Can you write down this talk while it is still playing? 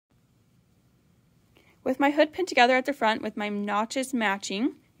With my hood pinned together at the front with my notches matching,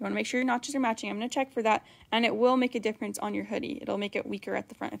 you want to make sure your notches are matching. I'm going to check for that, and it will make a difference on your hoodie. It'll make it weaker at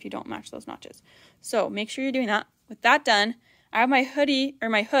the front if you don't match those notches. So make sure you're doing that. With that done, I have my hoodie or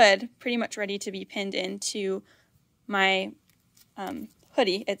my hood pretty much ready to be pinned into my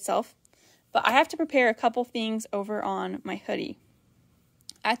hoodie itself. But I have to prepare a couple things over on my hoodie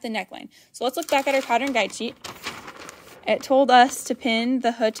at the neckline. So let's look back at our pattern guide sheet. It told us to pin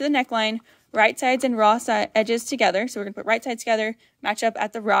the hood to the neckline, right sides and raw edges together. So we're going to put right sides together, match up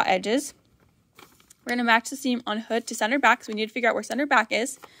at the raw edges. We're going to match the seam on hood to center back, so we need to figure out where center back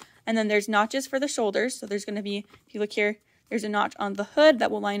is. And then there's notches for the shoulders. So there's going to be, if you look here, there's a notch on the hood that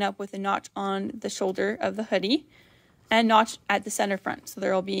will line up with a notch on the shoulder of the hoodie, and notch at the center front. So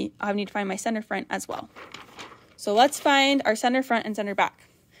there will be, I need to find my center front as well. So let's find our center front and center back.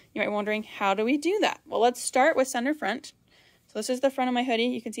 You might be wondering, how do we do that? Well, let's start with center front. So this is the front of my hoodie.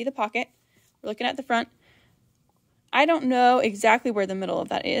 You can see the pocket. We're looking at the front. I don't know exactly where the middle of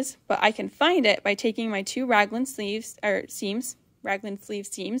that is, but I can find it by taking my two raglan sleeve seams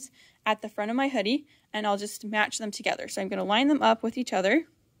at the front of my hoodie, and I'll just match them together. So I'm going to line them up with each other,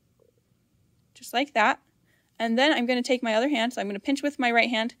 just like that. And then I'm going to take my other hand, so I'm going to pinch with my right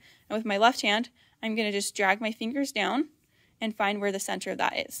hand, and with my left hand, I'm going to just drag my fingers down and find where the center of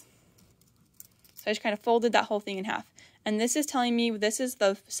that is. So I just kind of folded that whole thing in half. And this is telling me this is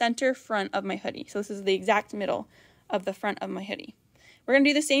the center front of my hoodie. So this is the exact middle of the front of my hoodie. We're going to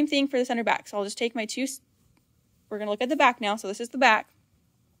do the same thing for the center back. So I'll just take my two, we're going to look at the back now. So this is the back.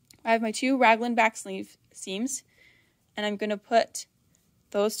 I have my two raglan back sleeve seams, and I'm going to put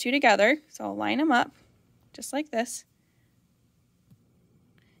those two together. So I'll line them up just like this.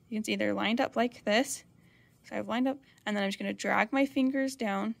 You can see they're lined up like this. So I've lined up, and then I'm just going to drag my fingers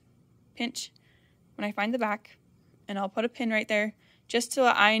down, pinch when I find the back, and I'll put a pin right there just so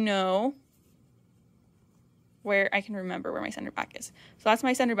that I know where I can remember where my center back is. So that's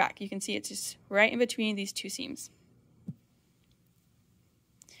my center back. You can see it's just right in between these two seams.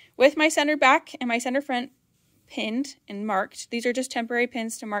 With my center back and my center front pinned and marked, these are just temporary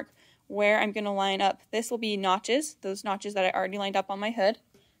pins to mark where I'm going to line up. This will be notches, those notches that I already lined up on my hood,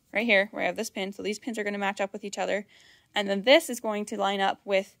 right here where I have this pin. So these pins are going to match up with each other. And then this is going to line up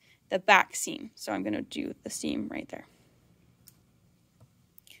with the back seam. So I'm going to do the seam right there.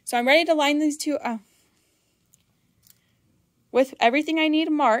 So I'm ready to line these two up. With everything I need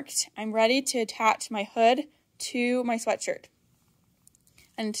marked, I'm ready to attach my hood to my sweatshirt.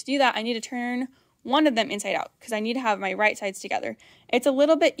 And to do that, I need to turn one of them inside out because I need to have my right sides together. It's a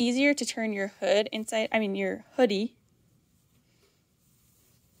little bit easier to turn your hood inside, your hoodie.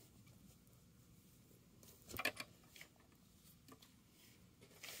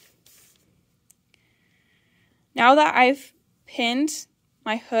 Now that I've pinned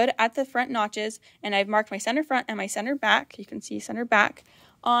my hood at the front notches and I've marked my center front and my center back, you can see center back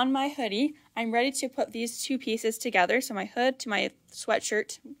on my hoodie, I'm ready to put these two pieces together. So my hood to my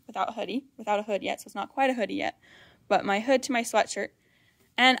sweatshirt without a hood yet, so it's not quite a hoodie yet, but my hood to my sweatshirt.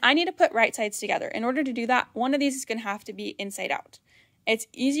 And I need to put right sides together. In order to do that, one of these is going to have to be inside out. It's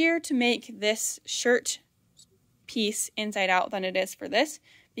easier to make this shirt piece inside out than it is for this,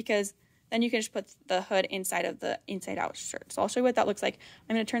 because then you can just put the hood inside of the inside out shirt. So I'll show you what that looks like.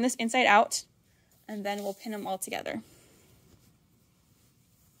 I'm going to turn this inside out, and then we'll pin them all together.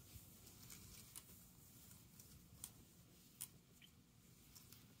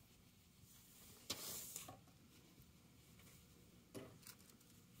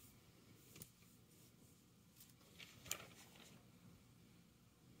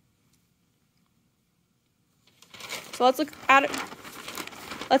 So let's look at it.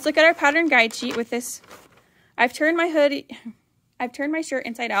 Let's look at our pattern guide sheet with this. I've turned my shirt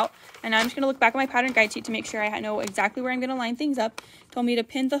inside out, and I'm just going to look back at my pattern guide sheet to make sure I know exactly where I'm going to line things up. It told me to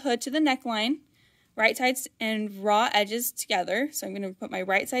pin the hood to the neckline, right sides and raw edges together. So I'm going to put my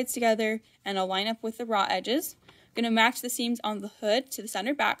right sides together, and I'll line up with the raw edges. I'm going to match the seams on the hood to the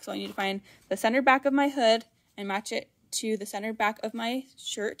center back. So I need to find the center back of my hood and match it to the center back of my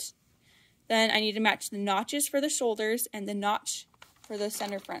shirt. Then I need to match the notches for the shoulders and the notch for the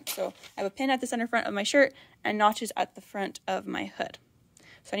center front. So I have a pin at the center front of my shirt and notches at the front of my hood.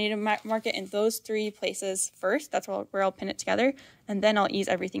 So I need to mark it in those three places first. That's where I'll pin it together, and then I'll ease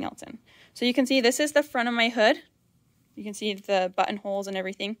everything else in. So you can see this is the front of my hood. You can see the buttonholes and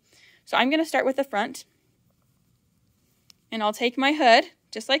everything. So I'm going to start with the front, and I'll take my hood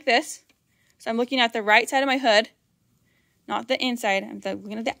just like this. So I'm looking at the right side of my hood, not the inside. I'm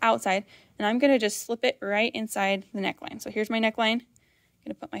looking at the outside, and I'm going to just slip it right inside the neckline. So here's my neckline. I'm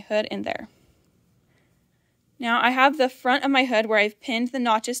going to put my hood in there. Now I have the front of my hood where I've pinned the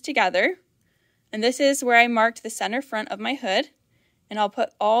notches together. And this is where I marked the center front of my hood. And I'll put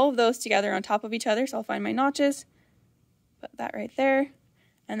all of those together on top of each other. So I'll find my notches, put that right there.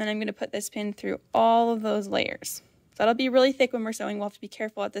 And then I'm going to put this pin through all of those layers. So that'll be really thick when we're sewing. We'll have to be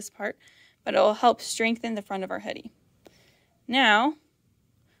careful at this part, but it'll help strengthen the front of our hoodie. Now,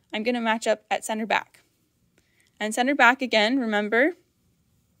 I'm going to match up at center back. And center back, again, remember,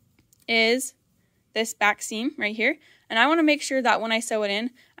 is this back seam right here. And I want to make sure that when I sew it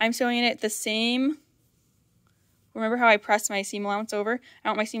in, I'm sewing it the same. Remember how I pressed my seam allowance over? I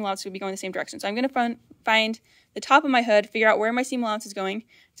want my seam allowance to be going the same direction. So I'm going to find the top of my hood, figure out where my seam allowance is going.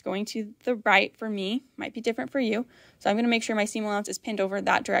 It's going to the right for me. Might be different for you. So I'm going to make sure my seam allowance is pinned over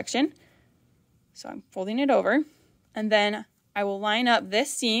that direction. So I'm folding it over. And then I will line up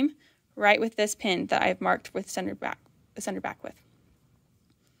this seam right with this pin that I've marked with the center back with.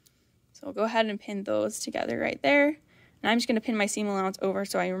 So I'll go ahead and pin those together right there. And I'm just going to pin my seam allowance over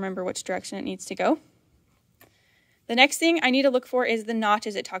so I remember which direction it needs to go. The next thing I need to look for is the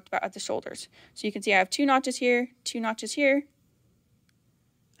notches it talked about at the shoulders. So you can see I have 2 notches here, 2 notches here.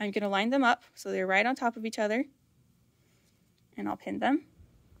 I'm going to line them up so they're right on top of each other. And I'll pin them.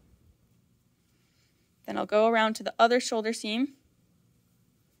 Then I'll go around to the other shoulder seam,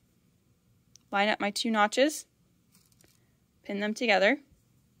 line up my 2 notches, pin them together.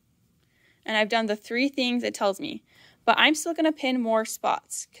 And I've done the 3 things it tells me. But I'm still going to pin more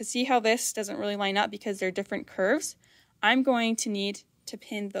spots, because see how this doesn't really line up because they're different curves? I'm going to need to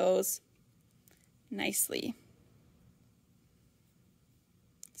pin those nicely.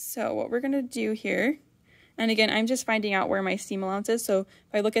 So what we're going to do here, and again, I'm just finding out where my seam allowance is. So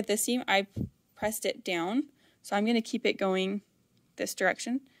if I look at this seam, I pressed it down. So I'm going to keep it going this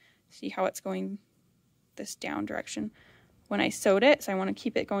direction. See how it's going this down direction when I sewed it. So I want to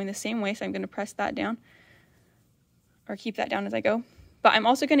keep it going the same way. So I'm going to press that down, or keep that down as I go. But I'm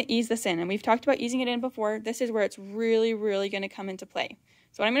also going to ease this in, and we've talked about easing it in before. This is where it's really, really going to come into play.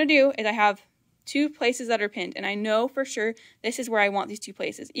 So what I'm going to do is I have 2 places that are pinned, and I know for sure this is where I want these 2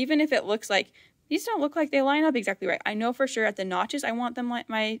 places. Even if it looks like, these don't look like they line up exactly right. I know for sure at the notches I want them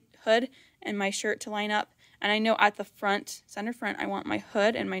my hood and my shirt to line up, and I know at the front, center front, I want my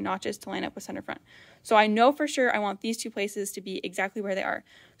hood and my notches to line up with center front. So I know for sure I want these 2 places to be exactly where they are.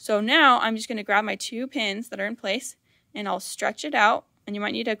 So now I'm just going to grab my 2 pins that are in place, and I'll stretch it out. And you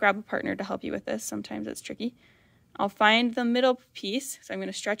might need to grab a partner to help you with this. Sometimes it's tricky. I'll find the middle piece. So I'm going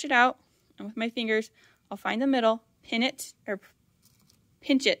to stretch it out. And with my fingers, I'll find the middle, pin it, or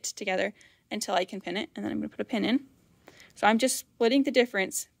pinch it together until I can pin it. And then I'm going to put a pin in. So I'm just splitting the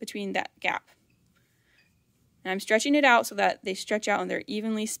difference between that gap. And I'm stretching it out so that they stretch out and they're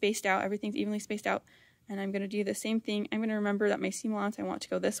evenly spaced out. Everything's evenly spaced out. And I'm going to do the same thing. I'm going to remember that my seam allowance, I want to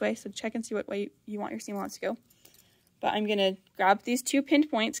go this way. So check and see what way you want your seam allowance to go. But I'm going to grab these 2 pinned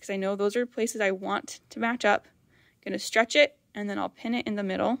points because I know those are places I want to match up. I'm going to stretch it, and then I'll pin it in the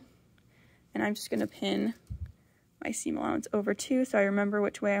middle. And I'm just going to pin my seam allowance over too, so I remember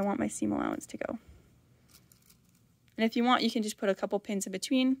which way I want my seam allowance to go. And if you want, you can just put a couple pins in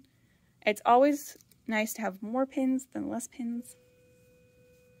between. It's always nice to have more pins than less pins.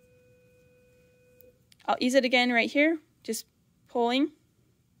 I'll ease it again right here, just pulling,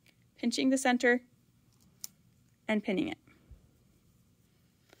 pinching the center, and pinning it.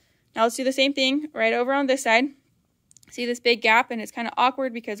 Now let's do the same thing right over on this side. See this big gap, and it's kind of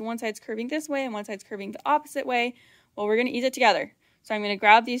awkward because one side's curving this way and one side's curving the opposite way. Well, we're going to ease it together. So I'm going to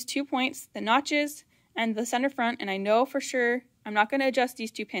grab these 2 points, the notches and the center front, and I know for sure I'm not going to adjust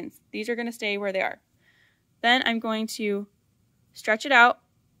these 2 pins. These are going to stay where they are. Then I'm going to stretch it out.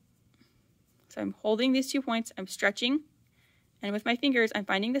 So I'm holding these 2 points, I'm stretching, and with my fingers I'm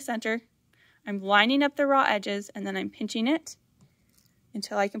finding the center. I'm lining up the raw edges, and then I'm pinching it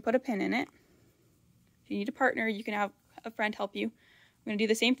until I can put a pin in it. If you need a partner, you can have a friend help you. I'm going to do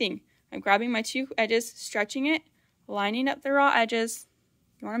the same thing. I'm grabbing my 2 edges, stretching it, lining up the raw edges.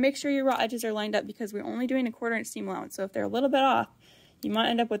 You want to make sure your raw edges are lined up because we're only doing a 1/4 inch seam allowance. So if they're a little bit off, you might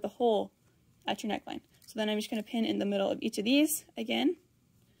end up with a hole at your neckline. So then I'm just going to pin in the middle of each of these again,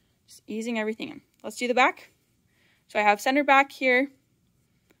 just easing everything in. Let's do the back. So I have center back here.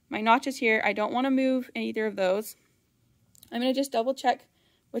 My notches here, I don't want to move in either of those. I'm going to just double check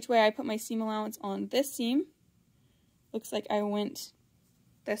which way I put my seam allowance on this seam. Looks like I went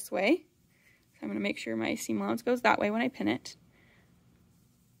this way. So I'm going to make sure my seam allowance goes that way when I pin it.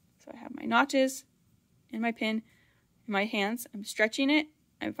 So I have my notches in my pin in my hands. I'm stretching it.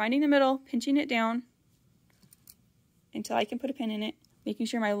 I'm finding the middle, pinching it down until I can put a pin in it, making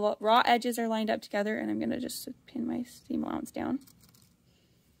sure my raw edges are lined up together, and I'm going to just pin my seam allowance down.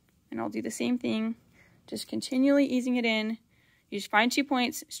 And I'll do the same thing, just continually easing it in. You just find 2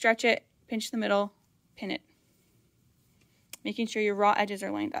 points, stretch it, pinch the middle, pin it. Making sure your raw edges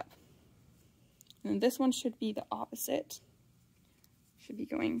are lined up. And this one should be the opposite. Should be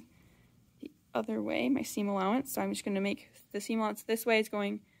going the other way, my seam allowance. So I'm just going to make the seam allowance this way is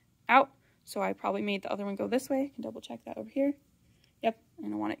going out. So I probably made the other one go this way. I can double check that over here. Yep,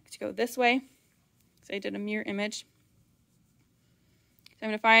 and I want it to go this way. So I did a mirror image. So I'm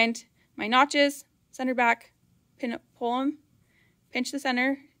going to find my notches, center back, pull them, pinch the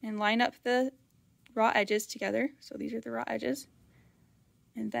center, and line up the raw edges together. So these are the raw edges.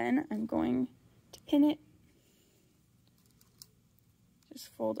 And then I'm going to pin it. Just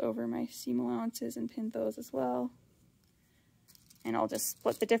fold over my seam allowances and pin those as well. And I'll just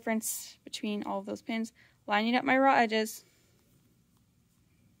split the difference between all of those pins, lining up my raw edges.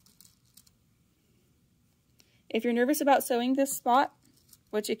 If you're nervous about sewing this spot,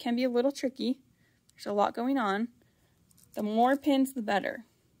 which it can be a little tricky, there's a lot going on, the more pins the better.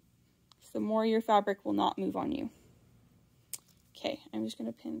 So the more your fabric will not move on you. Okay, I'm just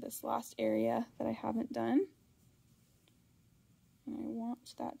going to pin this last area that I haven't done. And I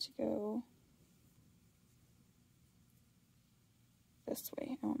want that to go this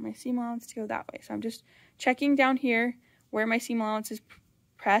way. I want my seam allowance to go that way. So I'm just checking down here where my seam allowance is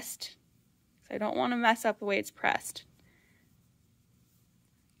pressed. So I don't want to mess up the way it's pressed.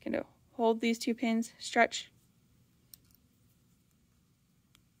 I'm going to hold these two pins, stretch.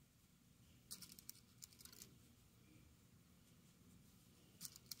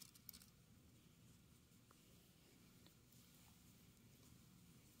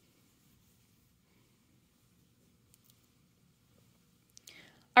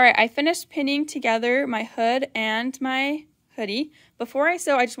 All right, I finished pinning together my hood and my hoodie. Before I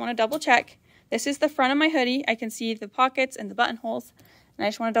sew, I just want to double check. This is the front of my hoodie. I can see the pockets and the buttonholes. And I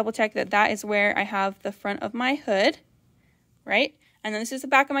just want to double check that that is where I have the front of my hood, right? And then this is the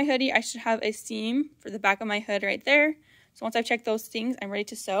back of my hoodie. I should have a seam for the back of my hood right there. So once I've checked those things, I'm ready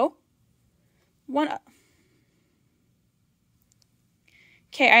to sew. One up.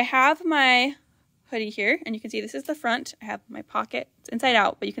 Okay, I have my hoodie here, and you can see this is the front. I have my pocket. It's inside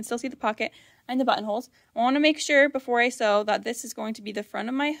out, but you can still see the pocket and the buttonholes. I want to make sure before I sew that this is going to be the front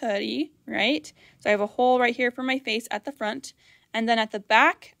of my hoodie, right? So I have a hole right here for my face at the front, and then at the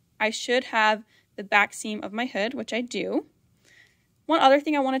back, I should have the back seam of my hood, which I do. One other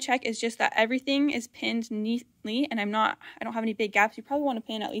thing I want to check is just that everything is pinned neatly, and I don't have any big gaps. You probably want to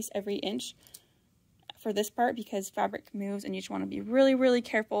pin at least every inch for this part because fabric moves, and you just want to be really, really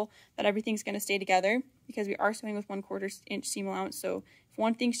careful that everything's going to stay together because we are sewing with 1/4 inch seam allowance. So if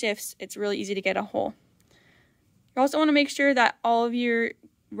one thing shifts, it's really easy to get a hole. You also want to make sure that all of your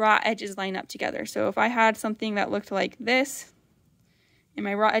raw edges line up together. So if I had something that looked like this and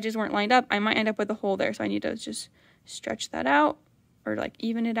my raw edges weren't lined up, I might end up with a hole there. So I need to just stretch that out or like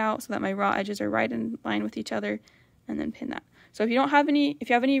even it out so that my raw edges are right in line with each other, and then pin that. So if you have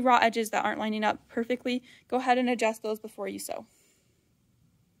any raw edges that aren't lining up perfectly, go ahead and adjust those before you sew.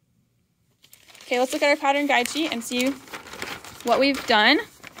 Okay, let's look at our pattern guide sheet and see what we've done.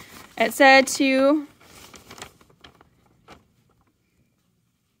 It said to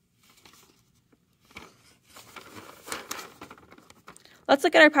let's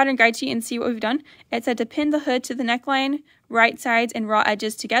look at our pattern guide sheet and see what we've done. It said to pin the hood to the neckline, right sides and raw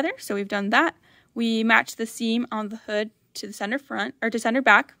edges together. So we've done that. We matched the seam on the hood to the center front or to center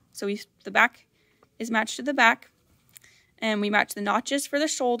back. So the back is matched to the back, and we matched the notches for the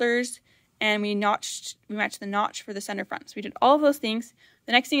shoulders, and we matched the notch for the center front. So we did all of those things.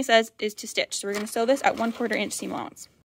 The next thing it says is to stitch. So we're going to sew this at 1/4 inch seam allowance.